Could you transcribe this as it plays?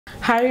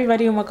Hi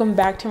everybody and welcome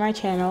back to my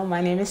channel.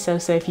 My name is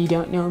Sosa if you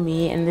don't know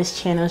me, and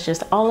this channel is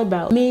just all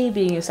about me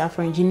being a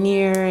software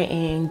engineer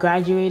and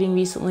graduating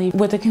recently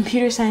with a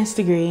computer science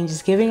degree and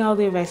just giving all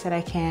the advice that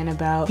I can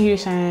about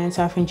computer science,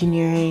 software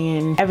engineering,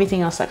 and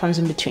everything else that comes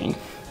in between.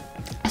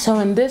 So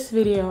in this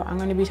video, I'm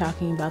going to be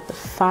talking about the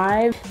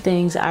 5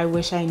 things I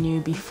wish I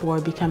knew before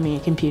becoming a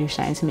computer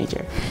science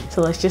major.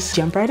 So let's just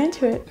jump right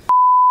into it.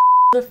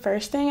 The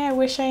first thing I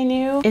wish I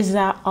knew is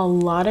that a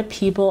lot of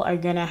people are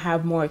gonna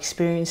have more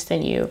experience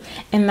than you,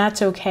 and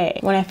that's okay.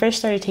 When I first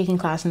started taking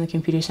class in the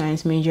computer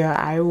science major,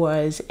 I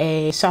was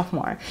a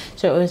sophomore.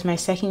 So it was my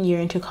second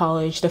year into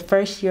college. The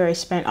first year I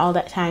spent all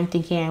that time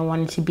thinking I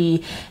wanted to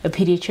be a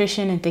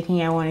pediatrician and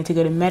thinking I wanted to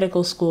go to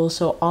medical school.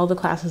 So all the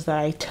classes that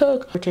I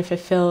took were to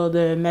fulfill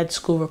the med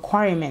school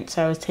requirements.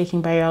 So I was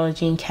taking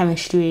biology and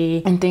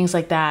chemistry and things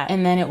like that.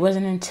 And then it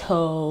wasn't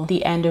until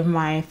the end of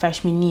my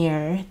freshman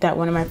year that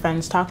one of my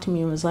friends talked to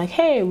me and was like,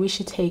 hey, we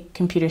should take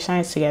computer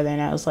science together.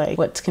 And I was like,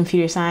 what's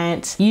computer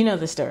science? You know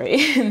the story.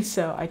 And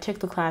so I took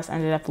the class,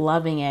 ended up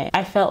loving it.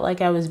 I felt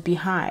like I was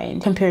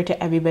behind compared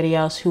to everybody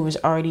else who was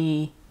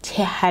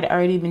had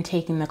already been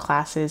taking the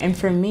classes. And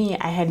for me,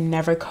 I had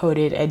never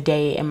coded a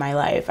day in my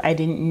life. I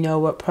didn't know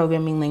what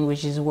programming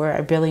languages were. I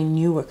barely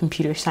knew what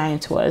computer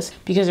science was,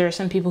 because there are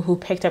some people who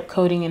picked up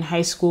coding in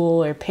high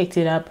school or picked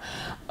it up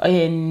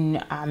in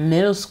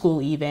middle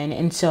school even.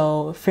 And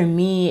so for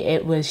me,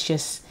 it was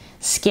just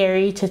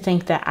scary to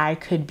think that I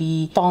could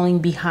be falling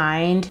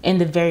behind in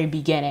the very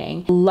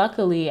beginning.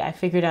 Luckily, I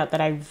figured out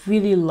that I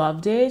really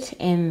loved it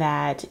and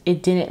that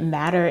it didn't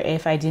matter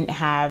if I didn't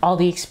have all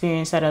the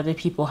experience that other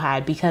people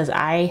had, because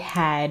I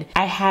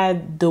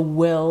had the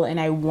will and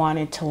I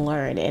wanted to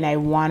learn and I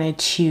wanted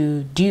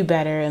to do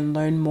better and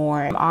learn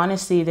more.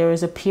 Honestly, there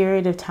was a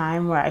period of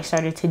time where I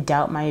started to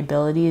doubt my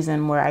abilities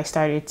and where I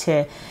started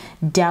to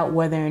doubt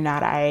whether or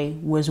not I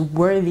was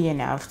worthy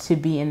enough to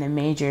be in the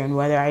major and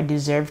whether I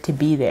deserved to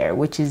be there,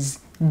 which is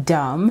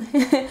dumb.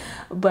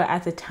 But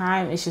at the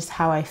time, it's just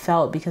how I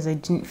felt, because I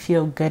didn't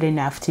feel good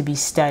enough to be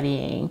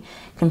studying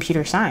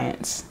computer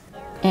science.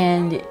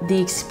 And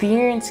the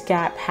experience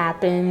gap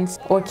happens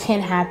or can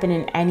happen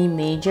in any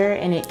major,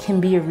 and it can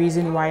be a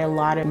reason why a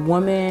lot of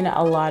women,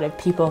 a lot of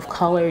people of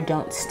color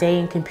don't stay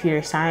in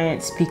computer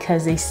science,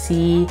 because they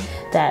see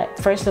that,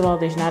 first of all,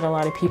 there's not a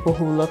lot of people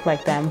who look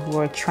like them who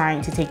are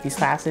trying to take these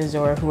classes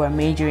or who are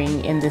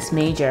majoring in this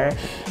major.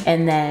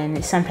 And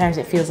then sometimes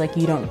it feels like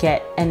you don't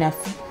get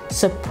enough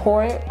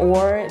support,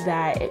 or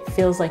that it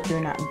feels like you're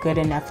not good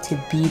enough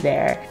to be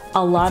there.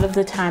 A lot of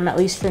the time, at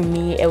least for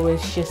me, it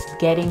was just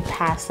getting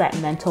past that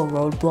mental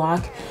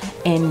roadblock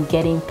and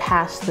getting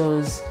past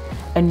those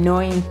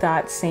annoying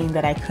thoughts saying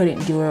that I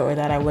couldn't do it or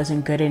that I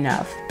wasn't good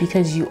enough,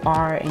 because you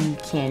are and you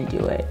can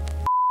do it.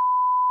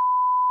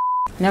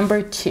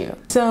 Number 2.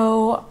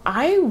 So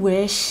I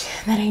wish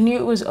that I knew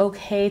it was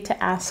okay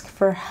to ask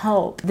for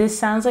help. This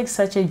sounds like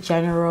such a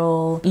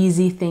general,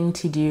 easy thing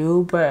to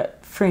do, but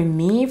for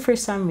me, for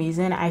some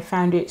reason, I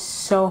found it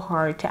so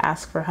hard to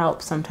ask for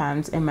help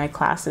sometimes in my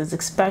classes,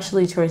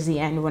 especially towards the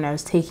end when I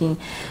was taking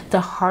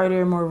the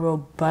harder, more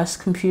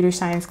robust computer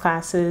science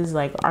classes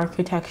like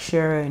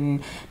architecture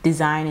and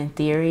design and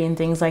theory and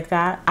things like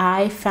that.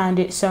 I found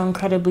it so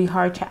incredibly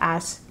hard to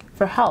ask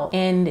for help.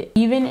 And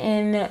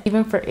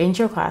even for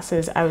intro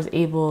classes, I was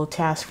able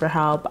to ask for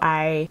help.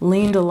 I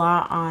leaned a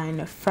lot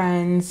on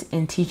friends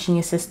and teaching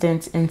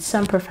assistants and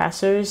some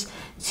professors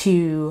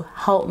to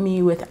help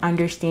me with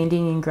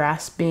understanding and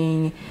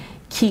grasping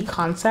key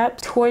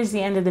concepts. Towards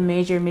the end of the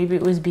major, maybe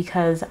it was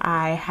because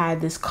I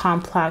had this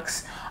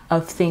complex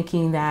of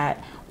thinking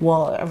that,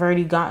 well, I've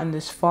already gotten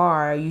this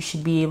far, you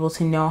should be able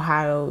to know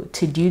how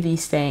to do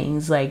these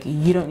things. Like,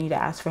 you don't need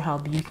to ask for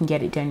help, you can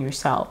get it done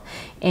yourself.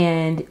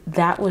 And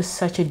that was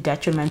such a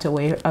detrimental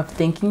way of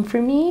thinking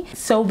for me.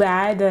 So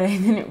bad that I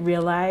didn't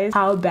realize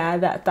how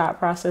bad that thought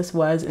process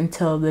was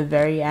until the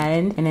very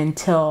end, and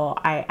until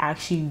I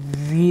actually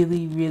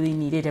really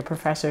needed a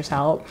professor's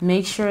help.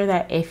 Make sure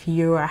that if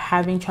you are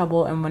having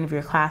trouble in one of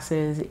your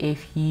classes,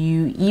 if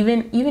you,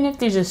 even if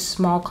there's a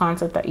small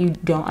concept that you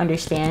don't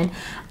understand,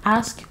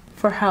 ask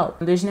for help.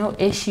 There's no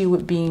issue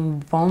with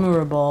being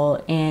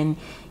vulnerable and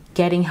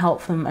getting help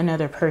from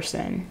another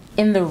person.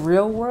 In the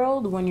real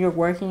world, when you're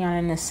working on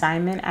an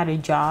assignment at a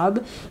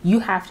job, you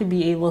have to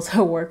be able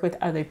to work with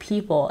other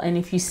people. And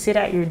if you sit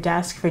at your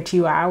desk for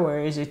 2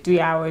 hours or 3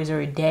 hours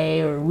or a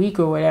day or a week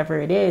or whatever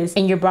it is,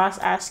 and your boss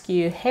asks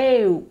you,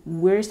 hey,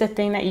 where's the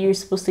thing that you were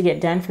supposed to get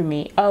done for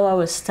me? Oh, I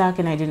was stuck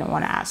and I didn't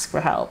want to ask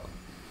for help.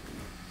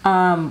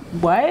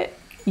 What?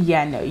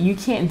 Yeah, no, you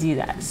can't do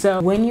that. So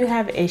when you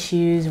have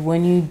issues,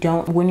 when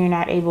you're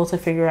not able to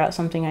figure out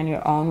something on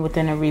your own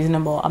within a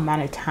reasonable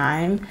amount of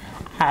time,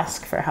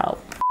 ask for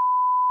help.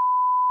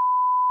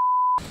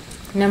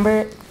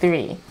 Number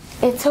 3,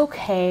 it's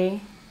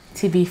okay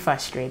to be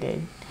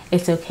frustrated.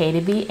 It's okay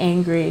to be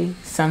angry.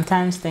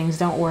 Sometimes things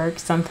don't work.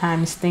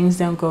 Sometimes things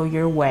don't go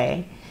your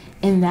way.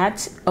 And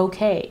that's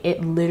okay.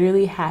 It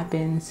literally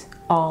happens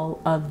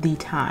all of the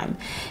time.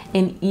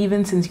 And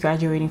even since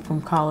graduating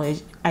from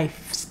college, I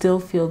still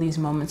feel these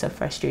moments of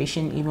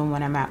frustration even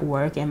when I'm at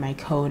work and my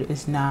code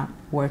is not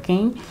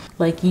working.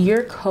 Like,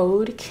 your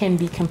code can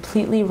be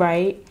completely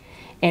right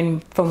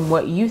and from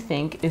what you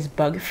think is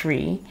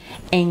bug-free,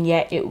 and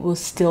yet it will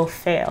still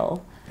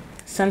fail.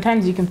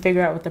 Sometimes you can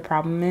figure out what the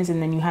problem is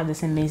and then you have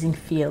this amazing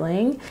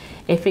feeling.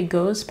 If it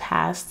goes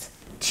past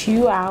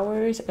 2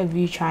 hours of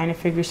you trying to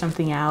figure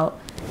something out,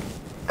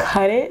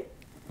 cut it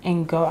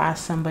and go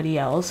ask somebody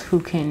else who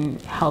can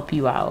help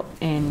you out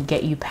and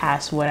get you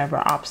past whatever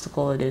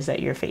obstacle it is that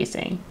you're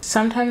facing.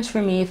 Sometimes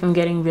for me, if I'm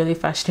getting really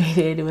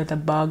frustrated with a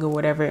bug or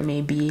whatever it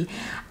may be,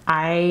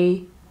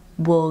 I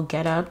will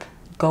get up,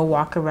 go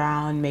walk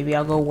around, maybe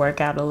I'll go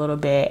work out a little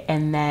bit,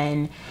 and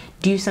then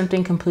do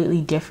something completely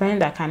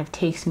different that kind of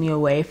takes me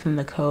away from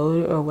the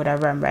code or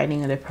whatever I'm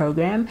writing in the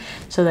program,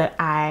 so that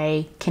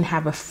I can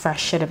have a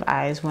fresh set of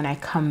eyes when I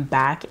come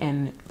back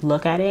and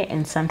look at it.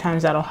 And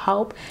sometimes that'll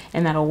help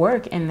and that'll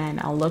work, and then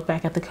I'll look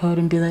back at the code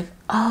and be like,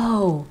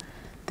 oh,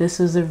 this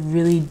was a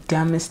really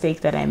dumb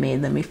mistake that I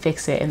made, let me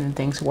fix it, and then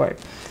things work.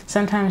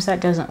 Sometimes that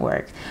doesn't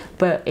work,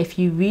 but if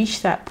you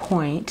reach that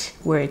point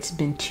where it's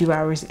been 2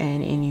 hours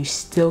in and you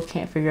still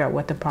can't figure out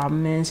what the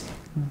problem is,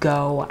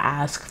 go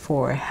ask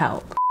for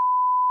help.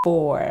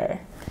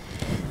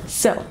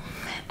 So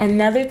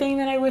another thing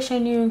that I wish I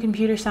knew in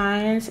computer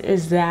science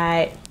is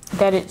that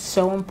it's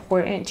so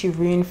important to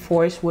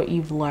reinforce what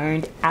you've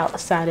learned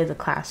outside of the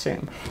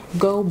classroom.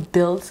 Go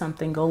build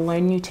something, go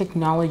learn new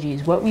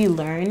technologies. What we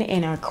learn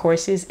in our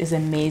courses is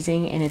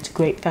amazing, and it's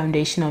great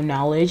foundational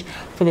knowledge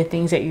for the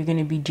things that you're going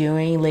to be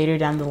doing later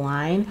down the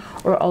line,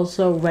 or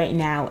also right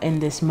now in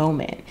this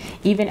moment.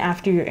 Even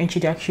after your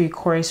introductory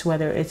course,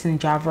 whether it's in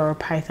Java or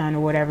Python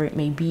or whatever it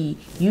may be,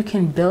 you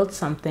can build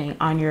something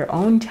on your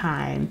own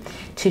time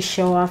to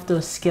show off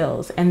those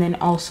skills, and then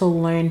also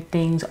learn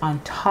things on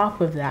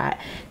top of that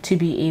to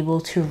be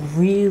able to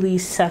really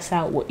suss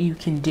out what you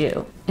can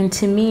do. And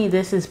to me,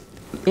 this is,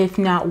 if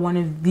not one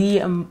of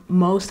the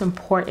most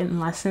important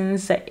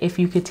lessons, that if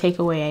you could take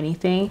away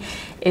anything,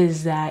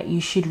 is that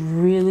you should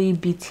really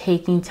be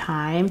taking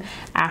time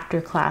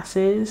after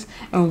classes,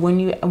 and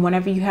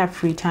whenever you have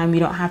free time. You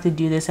don't have to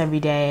do this every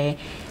day,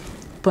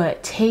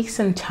 but take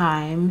some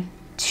time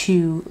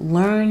to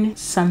learn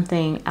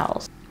something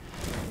else.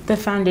 The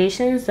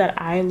foundations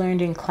that I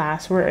learned in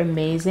class were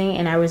amazing,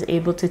 and I was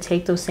able to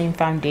take those same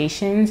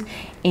foundations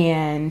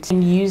and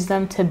use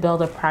them to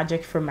build a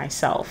project for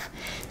myself.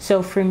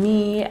 So for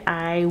me,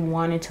 I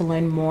wanted to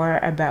learn more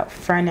about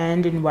front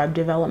end and web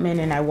development,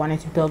 and I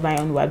wanted to build my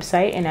own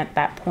website. And at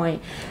that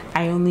point,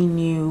 I only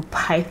knew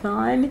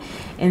Python.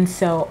 And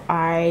so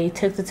I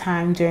took the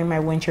time during my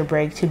winter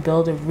break to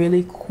build a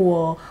really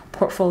cool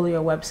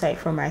portfolio website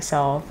for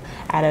myself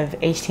out of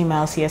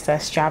HTML,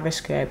 CSS,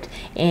 JavaScript.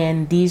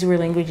 And these were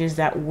languages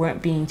that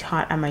weren't being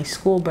taught at my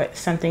school, but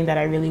something that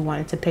I really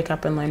wanted to pick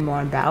up and learn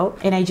more about.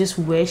 And I just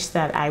wish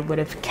that I would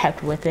have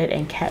kept with it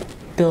and kept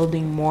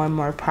building more and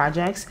more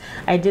projects.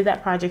 I did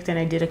that project and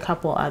I did a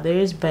couple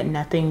others, but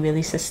nothing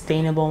really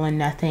sustainable and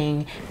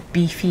nothing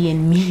beefy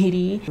and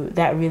meaty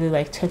that really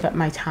like took up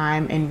my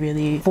time and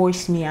really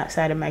forced me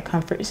outside of my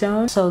comfort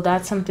zone. So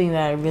that's something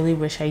that I really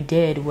wish I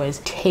did, was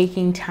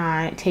taking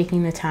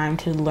the time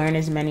to learn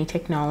as many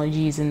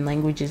technologies and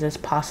languages as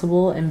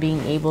possible, and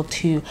being able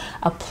to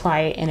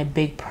apply it in a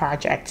big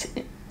project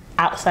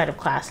outside of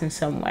class in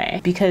some way.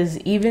 Because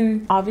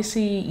even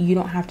obviously you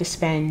don't have to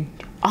spend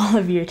all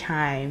of your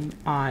time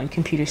on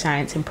computer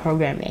science and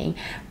programming,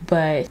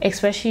 but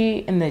especially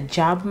in the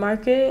job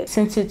market,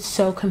 since it's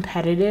so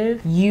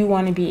competitive, you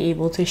want to be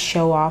able to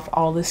show off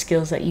all the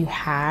skills that you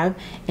have,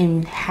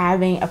 and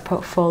having a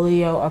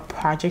portfolio of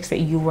projects that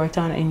you worked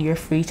on in your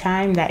free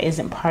time that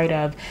isn't part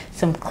of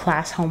some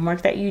class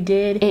homework that you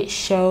did. It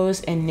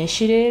shows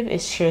initiative,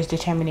 it shows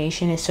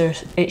determination,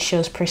 it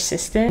shows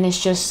persistence, and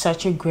it's just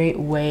such a great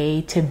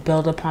way to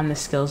build upon the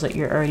skills that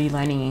you're already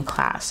learning in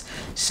class.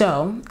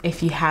 So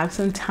if you have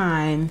some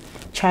time,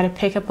 try to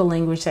pick up a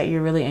language that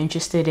you're really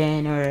interested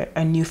in, or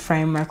a new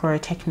framework or a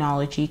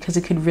technology, because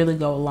it could really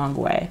go a long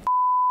way.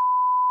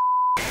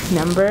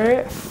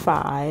 Number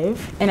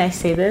 5, and I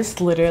say this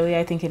literally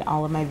I think in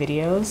all of my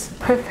videos,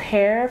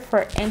 prepare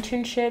for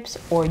internships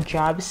or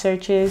job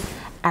searches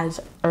as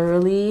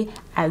early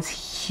as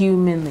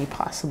humanly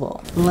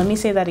possible. Let me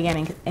say that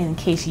again in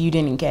case you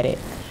didn't get it.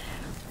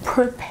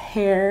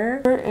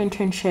 Prepare for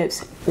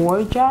internships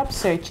or job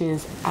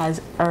searches as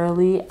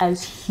early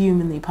as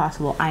humanly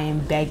possible. I am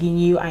begging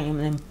you, I am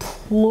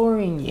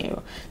imploring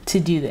you to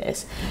do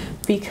this,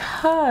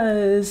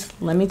 because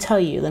let me tell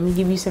you, let me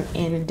give you some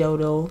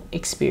anecdotal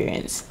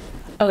experience.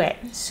 Okay,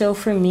 so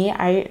for me,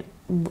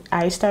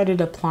 I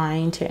started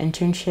applying to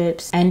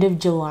internships end of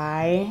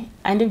July,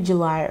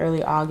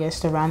 early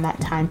August, around that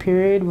time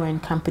period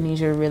when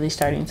companies are really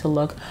starting to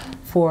look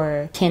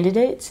for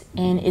candidates.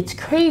 And it's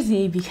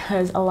crazy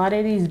because a lot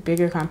of these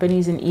bigger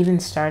companies and even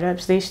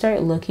startups, they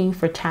start looking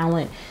for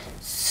talent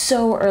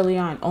so early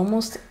on,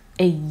 almost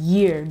a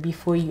year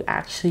before you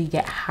actually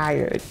get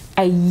hired.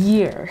 A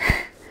year.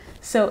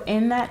 So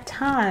in that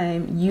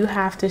time, you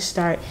have to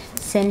start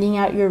sending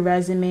out your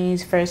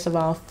resumes. First of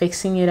all,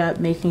 fixing it up,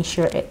 making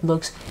sure it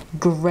looks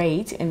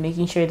great, and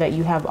making sure that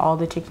you have all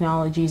the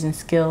technologies and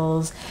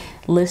skills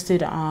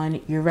listed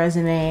on your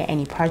resume,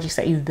 any projects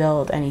that you've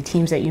built, any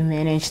teams that you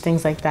manage,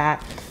 things like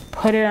that.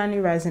 Put it on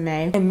your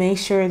resume and make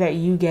sure that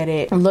you get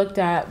it looked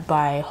at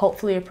by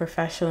hopefully a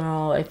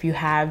professional. If you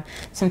have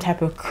some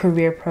type of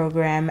career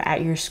program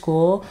at your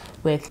school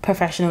with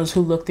professionals who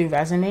look through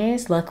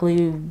resumes.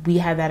 Luckily, we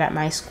had that at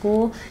my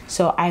school.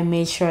 So I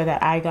made sure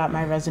that I got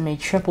my resume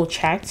triple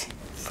checked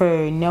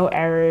for no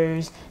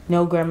errors,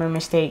 no grammar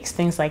mistakes,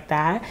 things like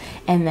that,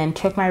 and then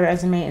took my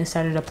resume and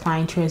started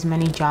applying to as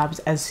many jobs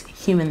as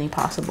humanly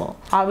possible.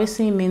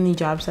 Obviously, mainly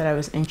jobs that I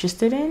was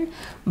interested in,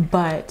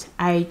 but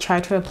I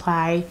tried to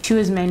apply to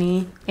as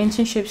many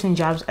internships and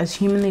jobs as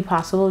humanly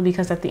possible,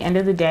 because at the end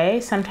of the day,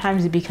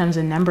 sometimes it becomes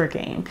a number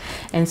game,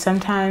 and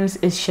sometimes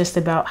it's just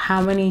about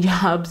how many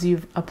jobs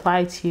you've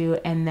applied to,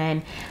 and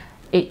then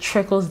it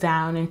trickles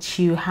down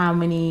into how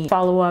many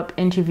follow-up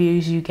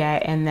interviews you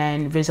get, and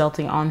then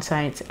resulting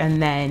on-sites,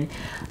 and then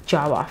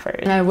job offers.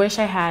 And I wish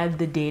I had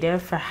the data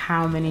for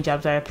how many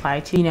jobs I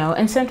applied to, you know,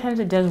 and sometimes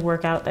it does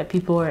work out that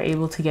people are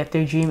able to get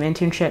their dream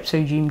internships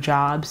or dream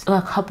jobs a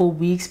couple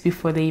weeks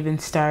before they even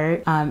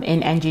start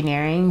in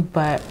engineering.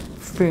 But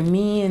for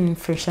me and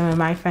for some of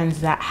my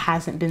friends, that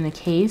hasn't been the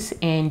case,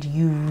 and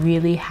you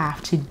really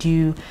have to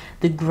do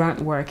the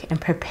grunt work and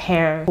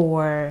prepare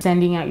for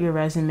sending out your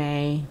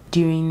resume,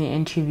 doing the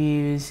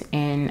interviews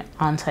and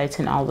on-sites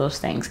and all those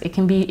things. It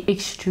can be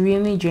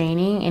extremely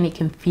draining, and it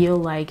can feel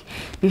like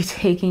you're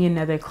taking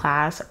another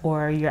class,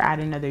 or you're at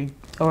another,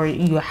 or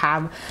you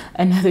have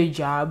another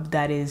job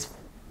that is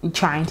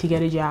trying to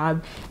get a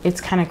job. It's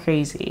kind of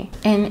crazy.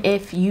 And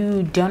if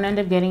you don't end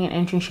up getting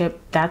an internship,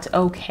 that's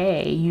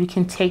okay. You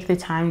can take the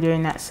time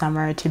during that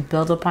summer to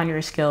build upon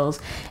your skills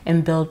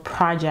and build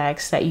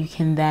projects that you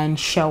can then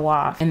show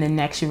off in the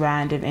next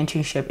round of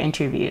internship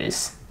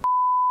interviews.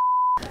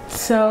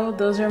 So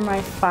those are my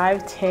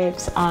 5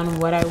 tips on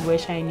what I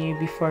wish I knew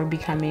before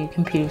becoming a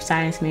computer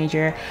science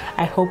major.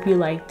 I hope you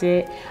liked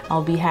it.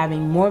 I'll be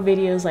having more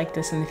videos like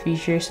this in the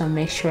future, so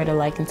make sure to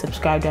like and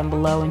subscribe down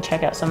below, and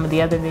check out some of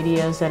the other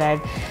videos that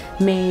I've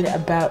made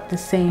about the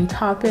same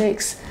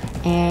topics.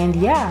 And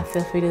yeah,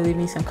 feel free to leave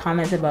me some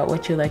comments about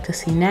what you'd like to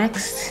see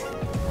next.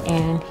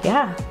 And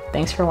yeah,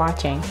 thanks for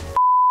watching.